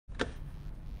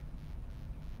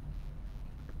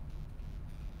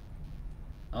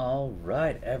All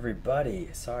right, everybody.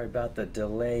 Sorry about the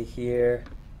delay here.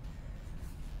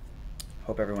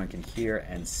 Hope everyone can hear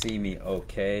and see me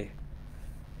okay.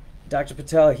 Dr.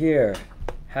 Patel here.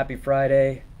 Happy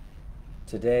Friday.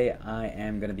 Today I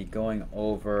am going to be going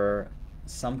over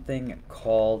something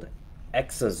called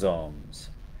exosomes.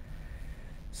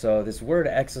 So this word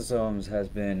exosomes has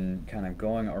been kind of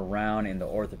going around in the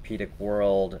orthopedic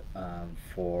world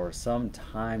for some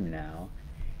time now,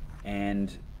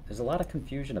 and there's a lot of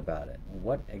confusion about it.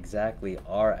 What exactly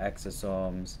are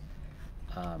exosomes?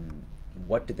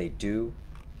 What do they do?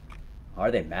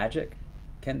 Are they magic?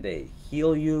 Can they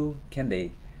heal you? Can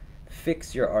they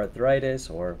fix your arthritis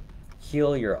or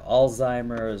heal your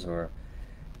Alzheimer's or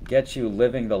get you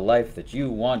living the life that you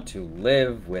want to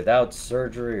live without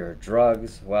surgery or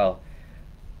drugs? Well,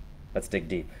 let's dig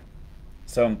deep.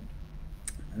 So,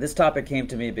 this topic came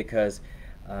to me because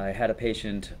I had a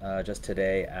patient just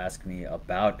today ask me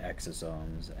about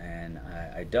exosomes, and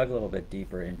I dug a little bit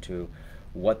deeper into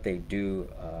what they do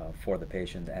for the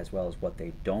patient as well as what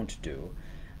they don't do.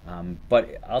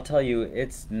 But I'll tell you,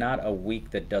 it's not a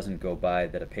week that doesn't go by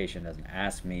that a patient doesn't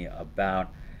ask me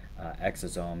about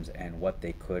exosomes and what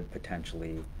they could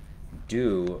potentially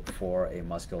do for a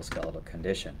musculoskeletal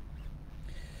condition.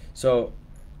 So,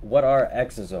 what are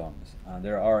exosomes?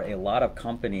 There are a lot of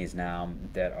companies now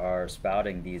that are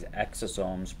spouting these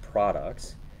exosomes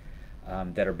products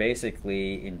that are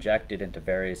basically injected into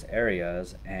various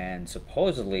areas, and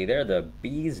supposedly they're the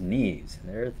bee's knees.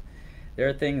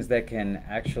 They're things that can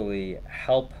actually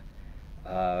help.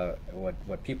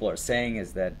 What people are saying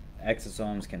is that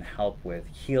exosomes can help with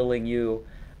healing you,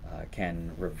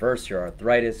 can reverse your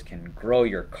arthritis, can grow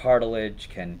your cartilage,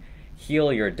 can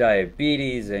heal your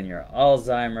diabetes and your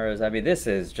Alzheimer's. I mean, this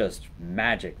is just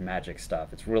magic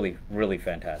stuff. It's really, really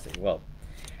fantastic. Well,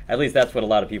 at least that's what a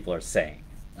lot of people are saying.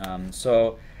 First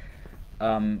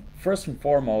and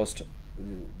foremost,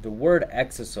 the word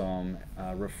exosome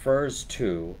refers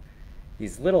to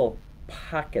these little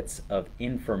pockets of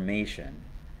information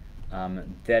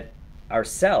that our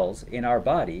cells in our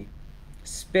body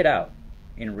spit out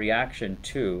in reaction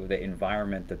to the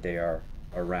environment that they are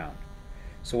around.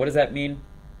 So what does that mean?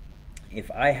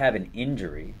 If I have an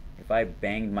injury, if I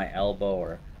banged my elbow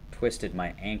or twisted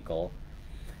my ankle,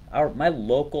 my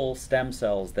local stem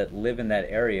cells that live in that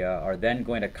area are then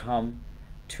going to come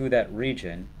to that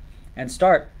region and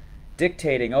start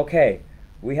dictating, okay,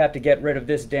 we have to get rid of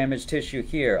this damaged tissue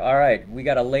here. All right, we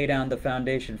got to lay down the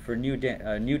foundation for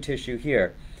new tissue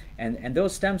here. And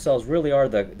those stem cells really are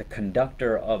the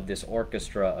conductor of this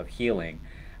orchestra of healing,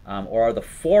 or are the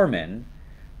foreman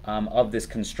of this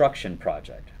construction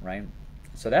project, right?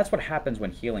 So that's what happens when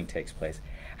healing takes place.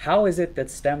 How is it that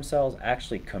stem cells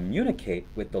actually communicate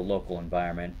with the local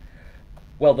environment?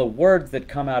 Well, the words that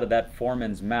come out of that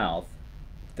foreman's mouth,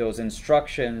 those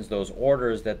instructions, those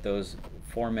orders that those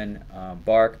foremen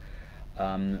bark,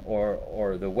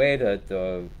 or the way that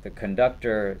the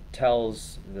conductor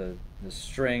tells the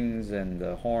strings and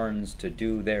the horns to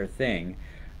do their thing,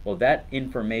 well, that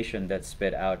information that's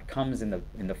spit out comes in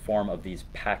the form of these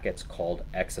packets called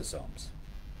exosomes.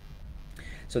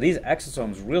 So these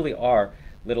exosomes really are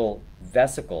little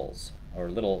vesicles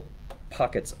or little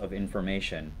pockets of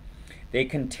information. They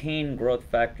contain growth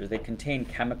factors, they contain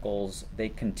chemicals, they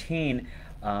contain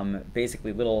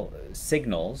basically little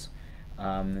signals.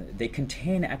 They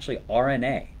contain actually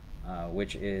RNA,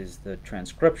 which is the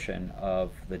transcription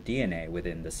of the DNA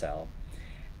within the cell.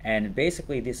 And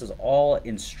basically this is all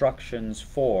instructions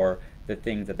for the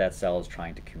things that that cell is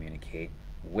trying to communicate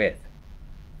with.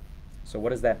 So what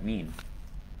does that mean?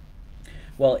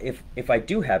 Well, if I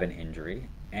do have an injury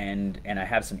and I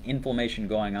have some inflammation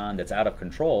going on that's out of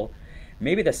control,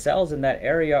 maybe the cells in that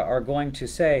area are going to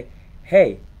say,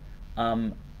 hey,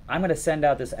 I'm going to send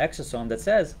out this exosome that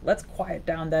says, let's quiet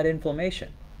down that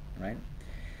inflammation, right?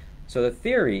 So the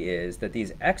theory is that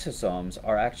these exosomes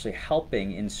are actually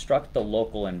helping instruct the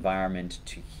local environment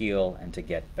to heal and to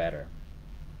get better.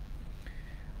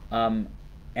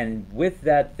 And with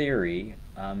that theory,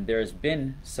 there's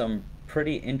been some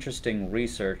pretty interesting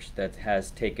research that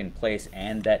has taken place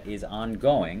and that is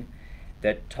ongoing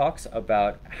that talks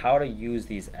about how to use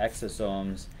these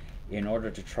exosomes in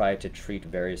order to try to treat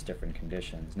various different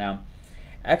conditions. Now,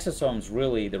 exosomes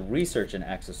really, the research in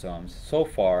exosomes so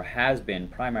far has been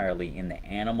primarily in the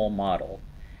animal model,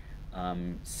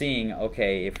 seeing,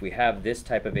 okay, if we have this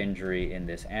type of injury in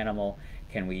this animal,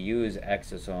 can we use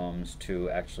exosomes to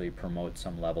actually promote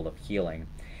some level of healing?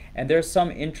 And there's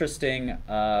some interesting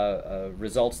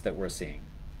results that we're seeing.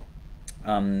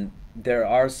 There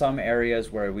are some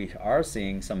areas where we are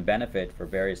seeing some benefit for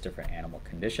various different animal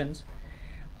conditions.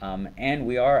 And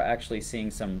we are actually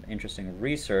seeing some interesting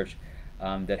research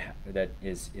that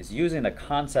is using the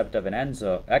concept of an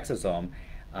exosome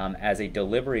as a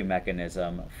delivery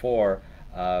mechanism for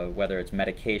whether it's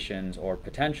medications or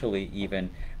potentially even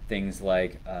things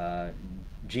like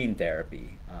gene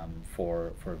therapy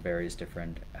for various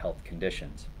different health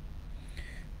conditions.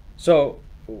 So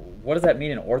what does that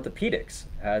mean in orthopedics?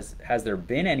 Has there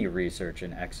been any research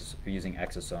in using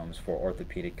exosomes for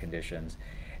orthopedic conditions?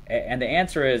 And the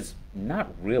answer is not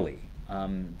really.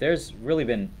 There's really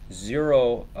been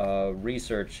zero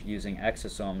research using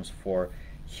exosomes for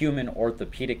human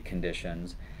orthopedic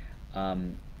conditions,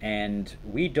 and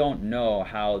we don't know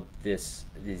how these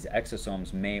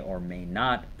exosomes may or may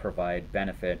not provide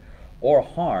benefit or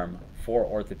harm for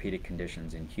orthopedic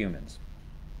conditions in humans.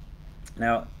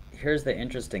 Now, here's the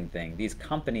interesting thing. These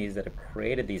companies that have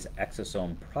created these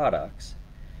exosome products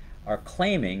are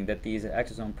claiming that these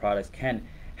exosome products can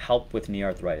help with knee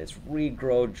arthritis,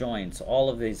 regrow joints, all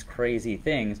of these crazy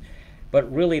things,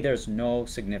 but really there's no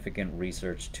significant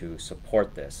research to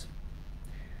support this.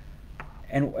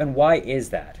 And why is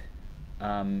that?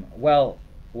 Well,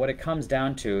 what it comes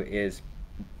down to is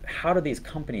how do these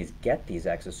companies get these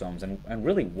exosomes, and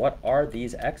really what are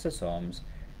these exosomes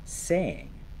saying?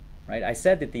 Right? I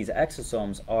said that these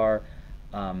exosomes are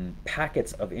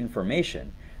packets of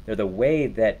information. They're the way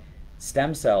that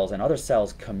stem cells and other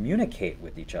cells communicate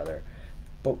with each other.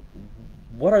 But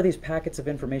what are these packets of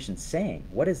information saying?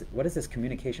 What is this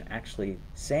communication actually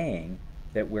saying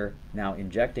that we're now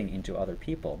injecting into other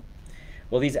people?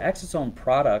 Well, these exosome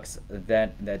products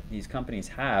that these companies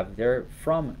have, they're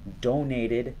from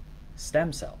donated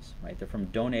stem cells, right? They're from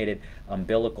donated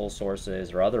umbilical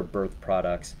sources or other birth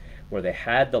products where they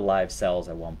had the live cells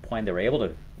at one point. They were able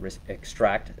to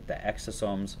extract the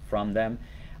exosomes from them.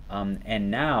 And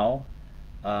now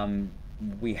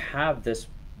we have this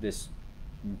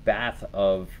bath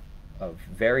of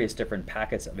various different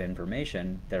packets of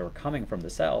information that are coming from the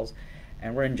cells,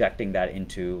 and we're injecting that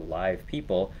into live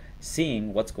people,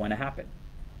 seeing what's going to happen.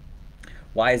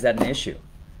 Why is that an issue?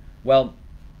 Well,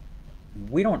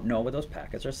 we don't know what those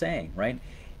packets are saying, right?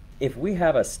 If we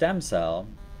have a stem cell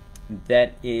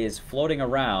that is floating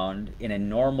around in a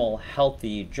normal,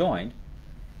 healthy joint,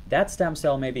 that stem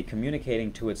cell may be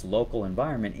communicating to its local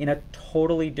environment in a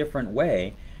totally different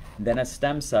way than a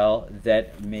stem cell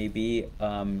that may be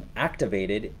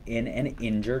activated in an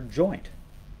injured joint,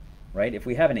 right? If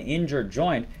we have an injured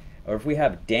joint, or if we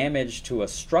have damage to a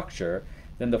structure,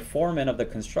 then the foreman of the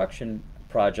construction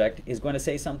project is going to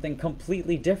say something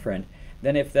completely different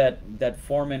than if that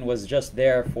foreman was just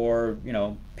there for,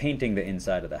 painting the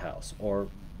inside of the house or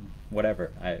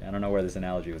whatever. I don't know where this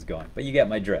analogy was going, but you get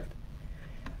my drift.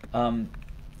 Can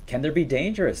there be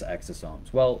dangerous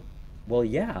exosomes? Well,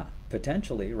 yeah,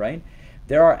 potentially, right?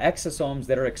 There are exosomes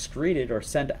that are excreted or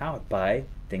sent out by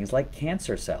things like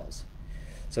cancer cells.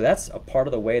 So that's a part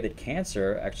of the way that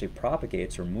cancer actually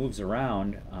propagates or moves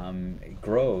around,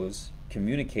 grows,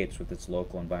 communicates with its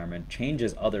local environment,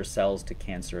 changes other cells to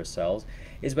cancerous cells,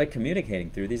 is by communicating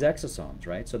through these exosomes,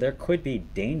 right? So there could be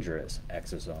dangerous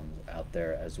exosomes out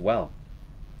there as well.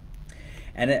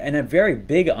 And a very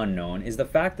big unknown is the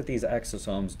fact that these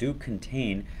exosomes do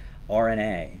contain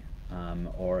RNA,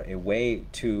 or a way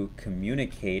to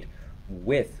communicate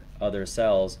with other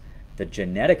cells the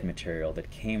genetic material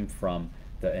that came from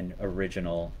the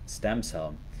original stem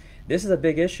cell. This is a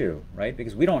big issue, right?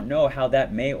 Because we don't know how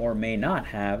that may or may not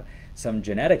have some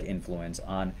genetic influence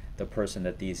on the person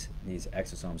that these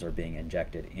exosomes are being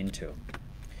injected into.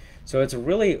 So it's a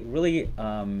really, really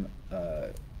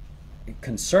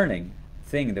concerning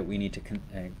thing that we need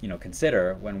to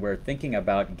consider when we're thinking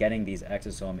about getting these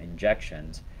exosome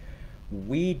injections.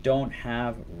 We don't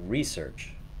have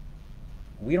research.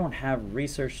 We don't have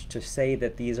research to say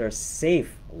that these are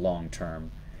safe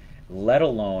long-term, let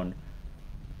alone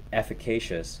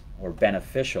efficacious or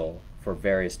beneficial for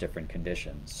various different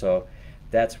conditions. So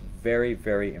that's very,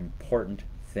 very important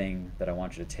thing that I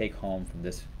want you to take home from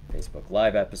this Facebook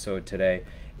Live episode today,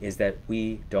 is that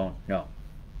we don't know.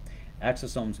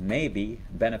 Exosomes may be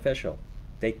beneficial.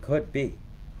 They could be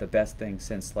the best thing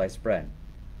since sliced bread.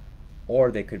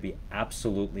 Or they could be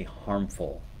absolutely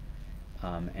harmful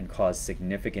and cause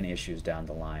significant issues down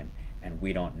the line, and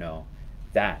we don't know.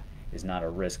 That is not a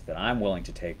risk that I'm willing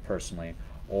to take personally,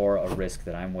 or a risk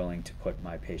that I'm willing to put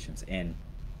my patients in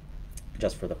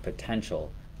just for the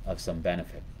potential of some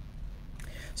benefit.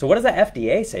 So what does the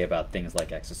FDA say about things like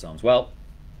exosomes? Well,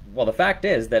 the fact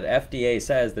is that FDA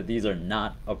says that these are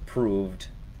not approved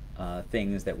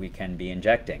things that we can be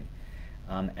injecting.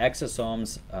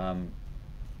 Exosomes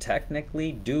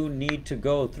technically do need to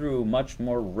go through much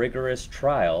more rigorous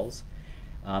trials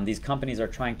These companies are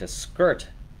trying to skirt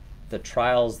the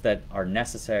trials that are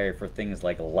necessary for things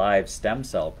like live stem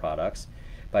cell products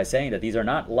by saying that these are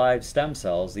not live stem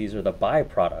cells, these are the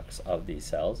byproducts of these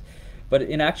cells. But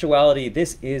in actuality,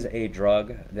 this is a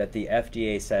drug that the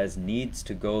FDA says needs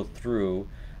to go through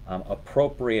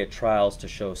appropriate trials to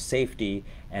show safety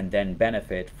and then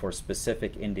benefit for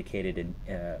specific indicated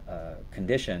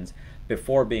conditions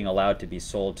before being allowed to be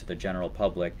sold to the general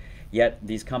public. Yet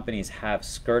these companies have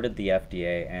skirted the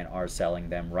FDA and are selling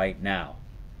them right now.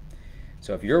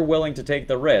 So if you're willing to take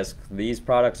the risk, these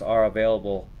products are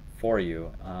available for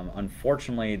you.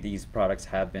 Unfortunately, these products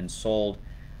have been sold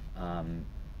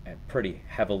pretty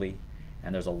heavily,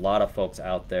 and there's a lot of folks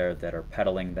out there that are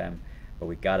peddling them, but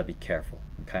we got to be careful,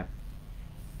 okay?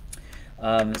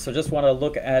 So just want to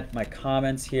look at my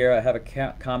comments here. I have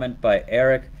a comment by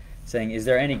Eric saying, is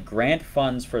there any grant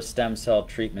funds for stem cell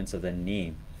treatments of the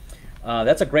knee?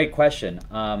 That's a great question.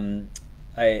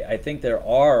 I think there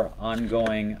are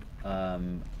ongoing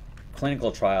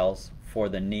clinical trials for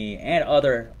the knee and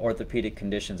other orthopedic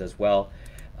conditions as well.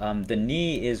 The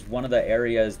knee is one of the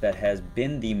areas that has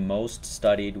been the most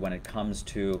studied when it comes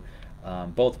to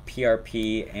both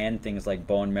PRP and things like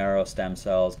bone marrow stem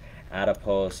cells,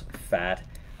 adipose, fat,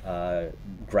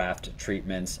 graft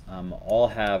treatments, all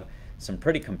have some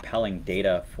pretty compelling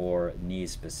data for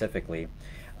knees specifically.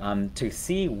 To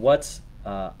see what's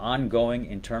ongoing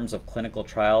in terms of clinical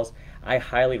trials, I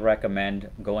highly recommend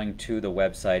going to the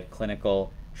website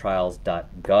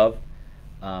clinicaltrials.gov,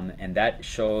 and that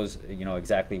shows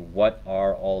exactly what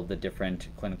are all the different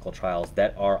clinical trials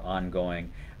that are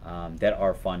ongoing, that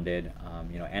are funded.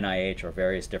 NIH or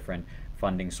various different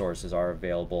funding sources are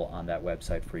available on that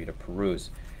website for you to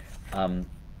peruse.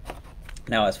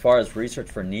 Now, as far as research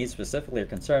for knees specifically are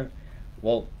concerned,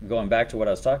 well, going back to what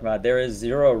I was talking about, there is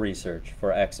zero research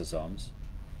for exosomes.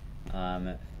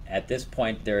 At this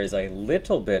point, there is a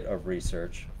little bit of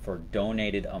research for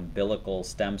donated umbilical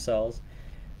stem cells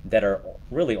that are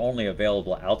really only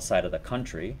available outside of the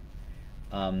country.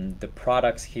 The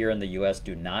products here in the US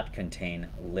do not contain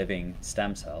living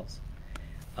stem cells.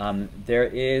 There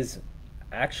is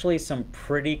actually some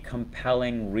pretty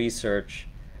compelling research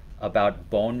about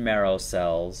bone marrow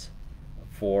cells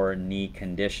for knee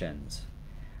conditions.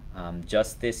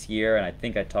 Just this year, and I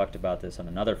think I talked about this on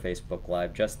another Facebook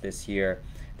Live, just this year,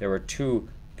 there were two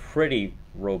pretty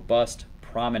robust,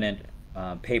 prominent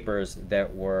papers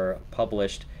that were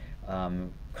published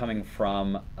coming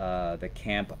from the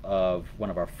camp of one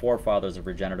of our forefathers of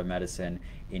regenerative medicine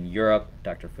in Europe,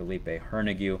 Dr. Philippe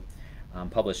Hernegue.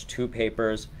 Published two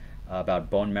papers about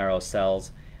bone marrow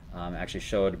cells. Actually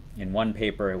showed in one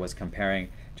paper it was comparing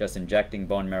just injecting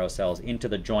bone marrow cells into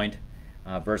the joint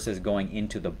versus going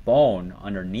into the bone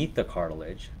underneath the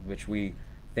cartilage, which we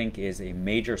think is a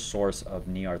major source of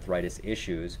knee arthritis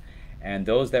issues. And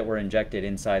those that were injected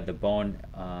inside the bone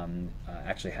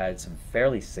actually had some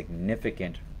fairly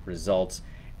significant results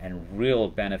and real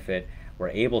benefit, were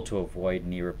able to avoid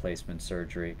knee replacement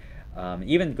surgery.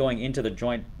 Even going into the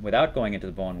joint without going into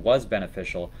the bone was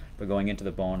beneficial, but going into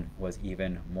the bone was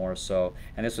even more so.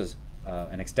 And this was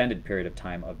an extended period of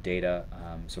time of data,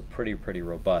 so pretty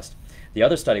robust. The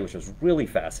other study, which was really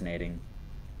fascinating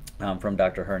from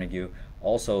Dr. Hernegue,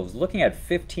 also was looking at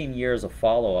 15 years of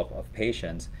follow-up of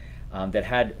patients that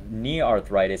had knee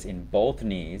arthritis in both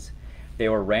knees. They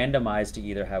were randomized to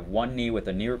either have one knee with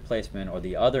a knee replacement or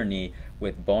the other knee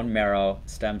with bone marrow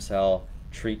stem cell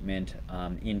treatment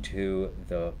into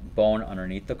the bone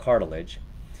underneath the cartilage.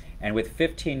 And with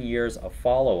 15 years of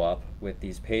follow-up with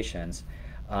these patients,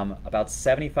 about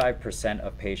 75%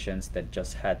 of patients that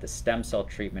just had the stem cell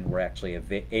treatment were actually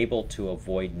able to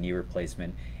avoid knee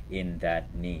replacement in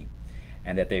that knee,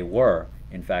 and that they were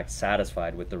in fact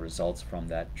satisfied with the results from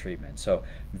that treatment. So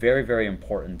very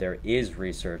important. There is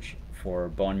research for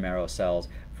bone marrow cells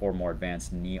for more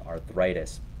advanced knee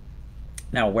arthritis.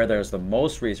 Now, where there's the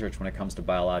most research when it comes to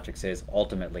biologics is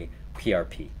ultimately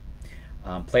PRP.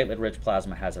 Platelet-rich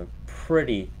plasma has a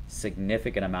pretty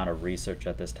significant amount of research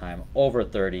at this time, over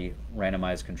 30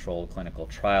 randomized controlled clinical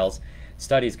trials,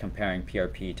 studies comparing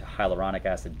PRP to hyaluronic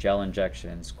acid gel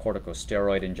injections,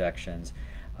 corticosteroid injections,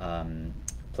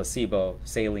 placebo,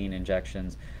 saline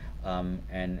injections,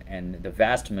 and the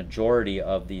vast majority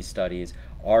of these studies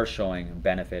are showing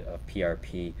benefit of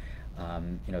PRP.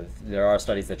 There are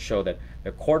studies that show that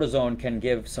the cortisone can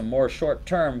give some more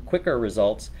short-term, quicker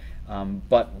results,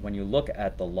 but when you look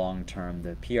at the long-term,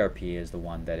 the PRP is the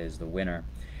one that is the winner.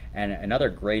 And another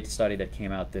great study that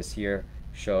came out this year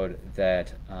showed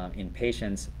that in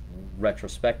patients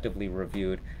retrospectively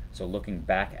reviewed So looking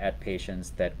back at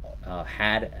patients that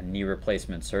had a knee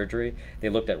replacement surgery, they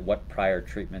looked at what prior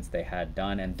treatments they had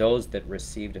done, and those that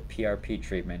received a PRP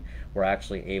treatment were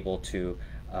actually able to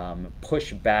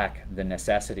push back the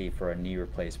necessity for a knee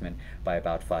replacement by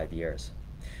about 5 years.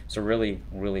 So really,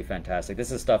 really fantastic.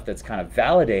 This is stuff that's kind of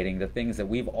validating the things that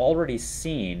we've already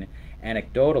seen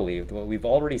anecdotally, what we've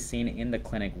already seen in the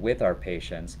clinic with our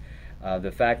patients.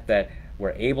 The fact that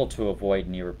we're able to avoid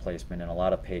knee replacement in a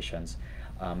lot of patients,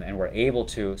 and we're able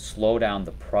to slow down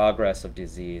the progress of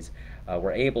disease.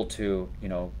 We're able to,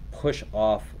 push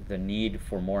off the need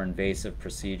for more invasive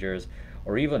procedures,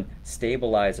 or even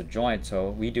stabilize a joint.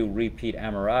 So we do repeat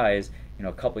MRIs,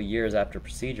 a couple of years after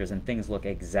procedures, and things look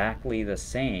exactly the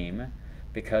same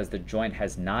because the joint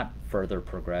has not further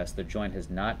progressed, the joint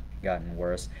has not gotten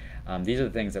worse. These are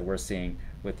the things that we're seeing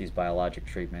with these biologic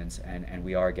treatments, and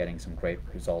we are getting some great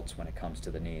results when it comes to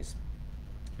the knees.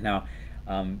 Now,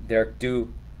 there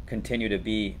do continue to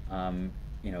be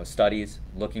studies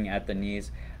looking at the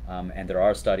knees, and there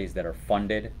are studies that are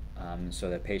funded so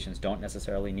that patients don't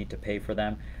necessarily need to pay for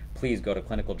them. Please go to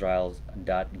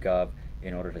clinicaltrials.gov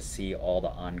in order to see all the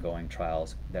ongoing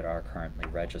trials that are currently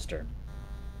registered.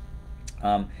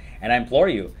 And I implore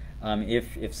you,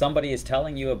 if somebody is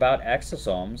telling you about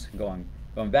exosomes, going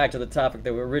back to the topic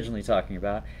that we were originally talking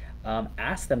about,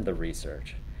 ask them the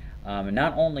research.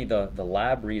 Not only the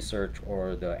lab research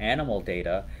or the animal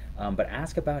data, but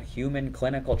ask about human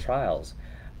clinical trials.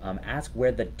 Ask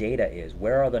where the data is,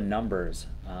 where are the numbers,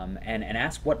 and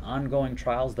ask what ongoing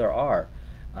trials there are.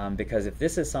 Because if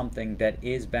this is something that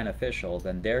is beneficial,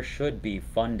 then there should be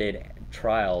funded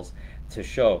trials to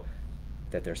show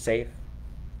that they're safe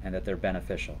and that they're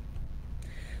beneficial.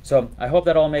 So I hope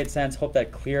that all made sense. Hope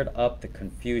that cleared up the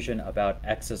confusion about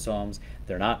exosomes.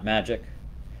 They're not magic.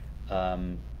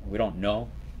 We don't know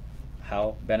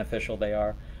how beneficial they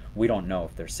are. We don't know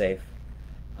if they're safe.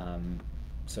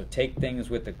 So take things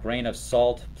with a grain of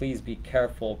salt. Please be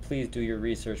careful. Please do your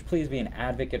research. Please be an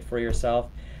advocate for yourself.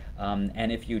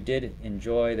 And if you did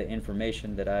enjoy the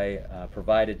information that I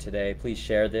provided today, please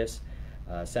share this.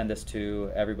 Send this to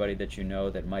everybody that you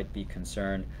know that might be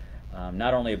concerned,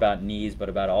 not only about knees, but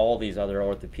about all these other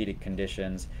orthopedic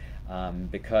conditions,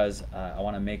 because I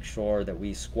want to make sure that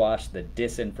we squash the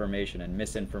disinformation and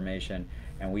misinformation,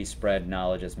 and we spread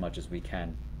knowledge as much as we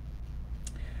can.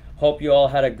 Hope you all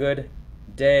had a good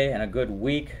day and a good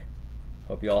week.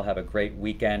 Hope you all have a great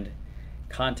weekend.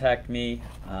 Contact me.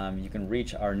 You can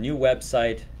reach our new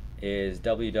website is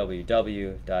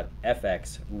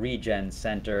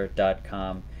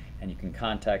www.fxregencenter.com, and you can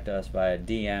contact us via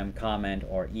DM, comment,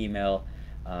 or email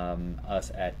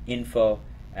us at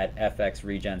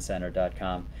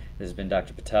info@fxregencenter.com. This has been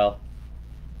Dr. Patel.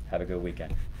 Have a good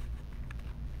weekend.